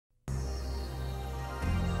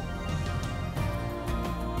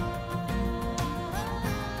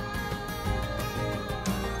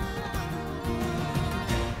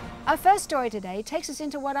Our first story today takes us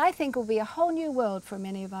into what I think will be a whole new world for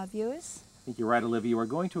many of our viewers. I think you're right, Olivia. We're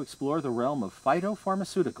going to explore the realm of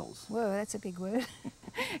phytopharmaceuticals. Whoa, that's a big word.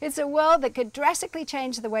 It's a world that could drastically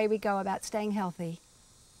change the way we go about staying healthy.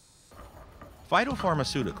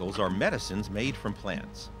 Phytopharmaceuticals are medicines made from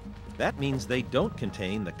plants. That means they don't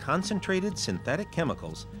contain the concentrated synthetic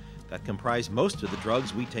chemicals that comprise most of the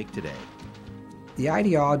drugs we take today. The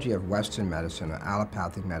ideology of Western medicine or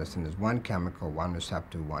allopathic medicine is one chemical, one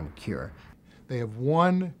receptor, one cure. They have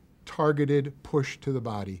one targeted push to the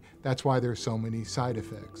body. That's why there's so many side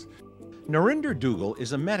effects. Narinder Duggal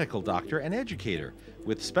is a medical doctor and educator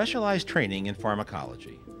with specialized training in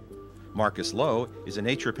pharmacology. Marcus Lowe is a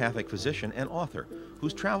naturopathic physician and author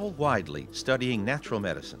who's traveled widely studying natural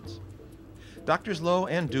medicines. Doctors Lowe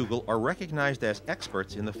and Duggal are recognized as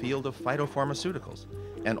experts in the field of phytopharmaceuticals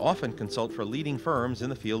and often consult for leading firms in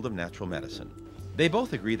the field of natural medicine. They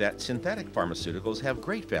both agree that synthetic pharmaceuticals have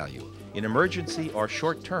great value in emergency or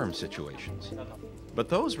short-term situations. But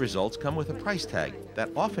those results come with a price tag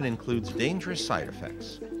that often includes dangerous side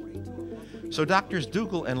effects. So doctors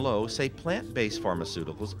Duggal and Lowe say plant-based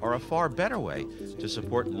pharmaceuticals are a far better way to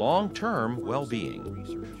support long-term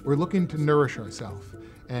well-being. We're looking to nourish ourselves,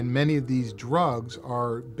 and many of these drugs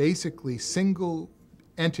are basically single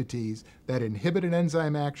entities that inhibit an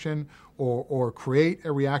enzyme action or create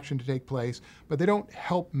a reaction to take place, but they don't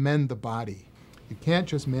help mend the body. You can't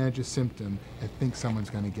just manage a symptom and think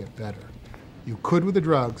someone's going to get better. You could, with a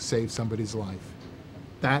drug, save somebody's life.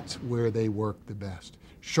 That's where they work the best.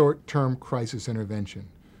 Short-term crisis intervention.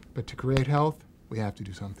 But to create health, we have to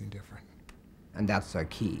do something different. And that's our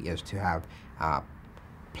key, is to have a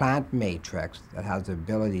plant matrix that has the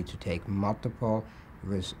ability to take multiple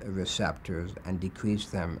receptors and decrease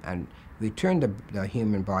them and return the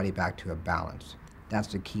human body back to a balance. That's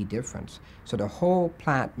the key difference. So the whole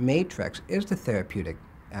plant matrix is the therapeutic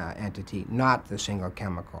entity, not the single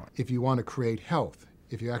chemical. If you want to create health,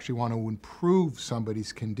 if you actually want to improve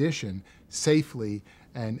somebody's condition safely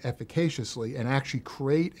and efficaciously and actually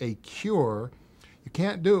create a cure, you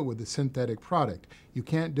can't do it with a synthetic product. You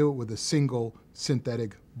can't do it with a single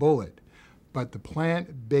synthetic bullet. But the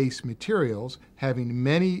plant-based materials, having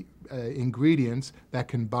many ingredients that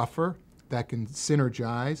can buffer, that can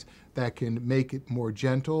synergize, that can make it more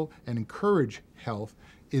gentle and encourage health,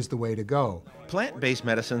 is the way to go. Plant-based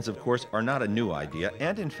medicines, of course, are not a new idea,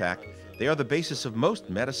 and in fact, they are the basis of most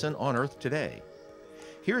medicine on Earth today.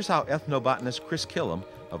 Here's how ethnobotanist Chris Killam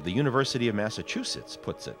of the University of Massachusetts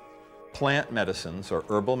puts it. Plant medicines, or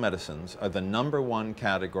herbal medicines, are the #1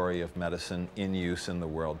 category of medicine in use in the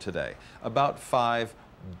world today. About 5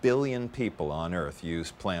 billion people on Earth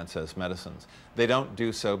use plants as medicines. They don't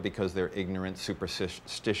do so because they're ignorant,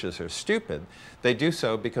 superstitious, or stupid. They do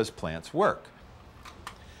so because plants work.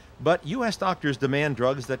 But U.S. doctors demand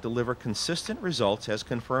drugs that deliver consistent results as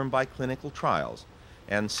confirmed by clinical trials,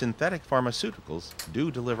 and synthetic pharmaceuticals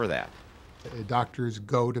do deliver that. Doctors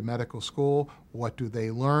go to medical school. What do they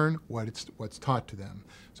learn? What's taught to them?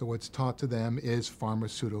 So what's taught to them is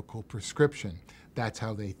pharmaceutical prescription. That's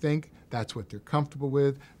how they think. That's what they're comfortable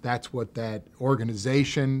with. That's what that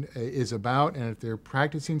organization is about. And if they're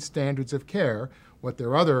practicing standards of care, what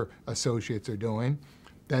their other associates are doing,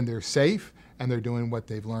 then they're safe and they're doing what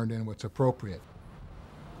they've learned and what's appropriate.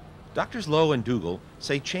 Doctors Lowe and Duggal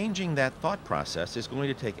say changing that thought process is going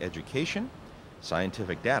to take education,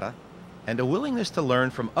 scientific data, and a willingness to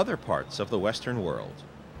learn from other parts of the Western world.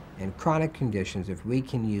 In chronic conditions, if we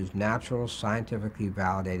can use natural, scientifically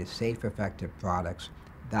validated, safe, effective products,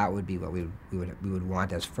 that would be what we would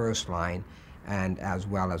want as first line, and as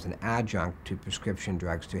well as an adjunct to prescription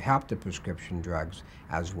drugs to help the prescription drugs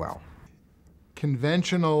as well.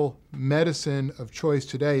 Conventional medicine of choice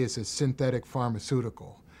today is a synthetic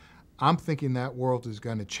pharmaceutical. I'm thinking that world is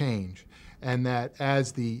going to change, and that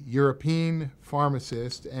as the European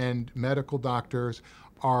pharmacists and medical doctors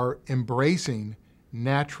are embracing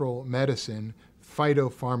natural medicine,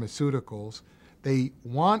 phytopharmaceuticals, they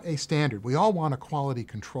want a standard. We all want a quality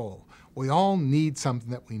control. We all need something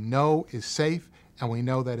that we know is safe and we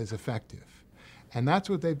know that is effective. And that's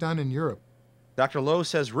what they've done in Europe. Dr. Lowe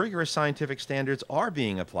says rigorous scientific standards are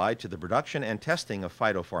being applied to the production and testing of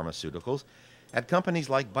phytopharmaceuticals at companies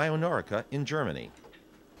like BioNorica in Germany.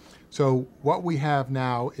 So what we have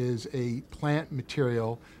now is a plant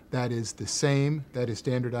material that is the same, that is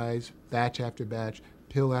standardized batch after batch,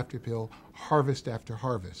 pill after pill, harvest after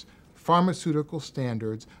harvest. Pharmaceutical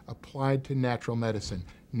standards applied to natural medicine.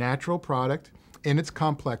 Natural product in its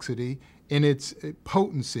complexity, in its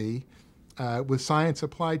potency, with science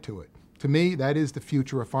applied to it. To me, that is the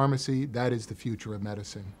future of pharmacy. That is the future of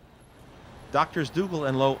medicine. Doctors Dougal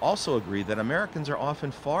and Lowe also agree that Americans are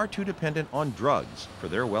often far too dependent on drugs for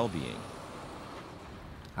their well-being.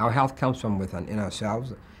 Our health comes from within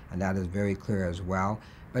ourselves, and that is very clear as well.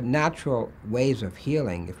 But natural ways of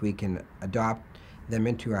healing, if we can adopt them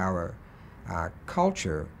into our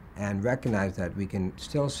culture and recognize that we can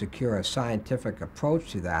still secure a scientific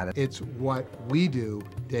approach to that. It's what we do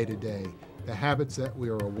day to day, the habits that we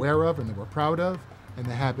are aware of and that we're proud of, and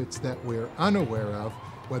the habits that we're unaware of,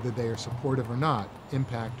 whether they are supportive or not,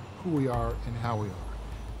 impact who we are and how we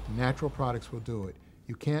are. Natural products will do it.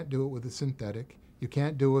 You can't do it with a synthetic. You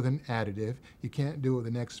can't do it with an additive. You can't do it with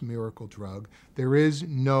the next miracle drug. There is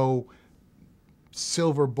no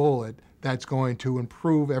silver bullet that's going to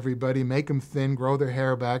improve everybody, make them thin, grow their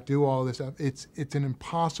hair back, do all this stuff. It's an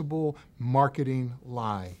impossible marketing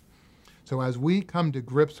lie. So as we come to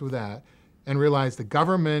grips with that and realize the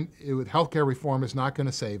government with healthcare reform is not going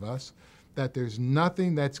to save us, that there's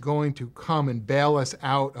nothing that's going to come and bail us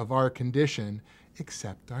out of our condition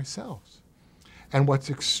except ourselves. And what's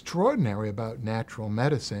extraordinary about natural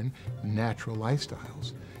medicine, natural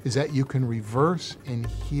lifestyles, is that you can reverse and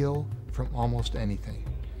heal from almost anything.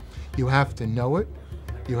 You have to know it,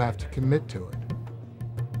 you have to commit to it.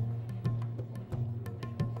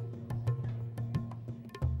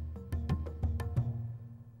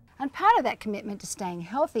 And part of that commitment to staying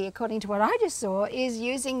healthy, according to what I just saw, is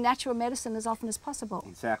using natural medicine as often as possible.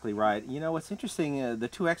 Exactly right. You know, what's interesting, the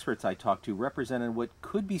two experts I talked to represented what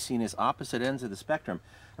could be seen as opposite ends of the spectrum.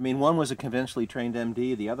 I mean, one was a conventionally trained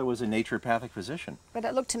MD, the other was a naturopathic physician. But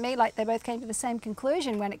it looked to me like they both came to the same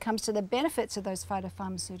conclusion when it comes to the benefits of those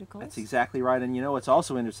phytopharmaceuticals. That's exactly right. And you know, what's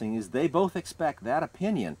also interesting is they both expect that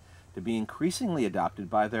opinion to be increasingly adopted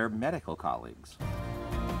by their medical colleagues.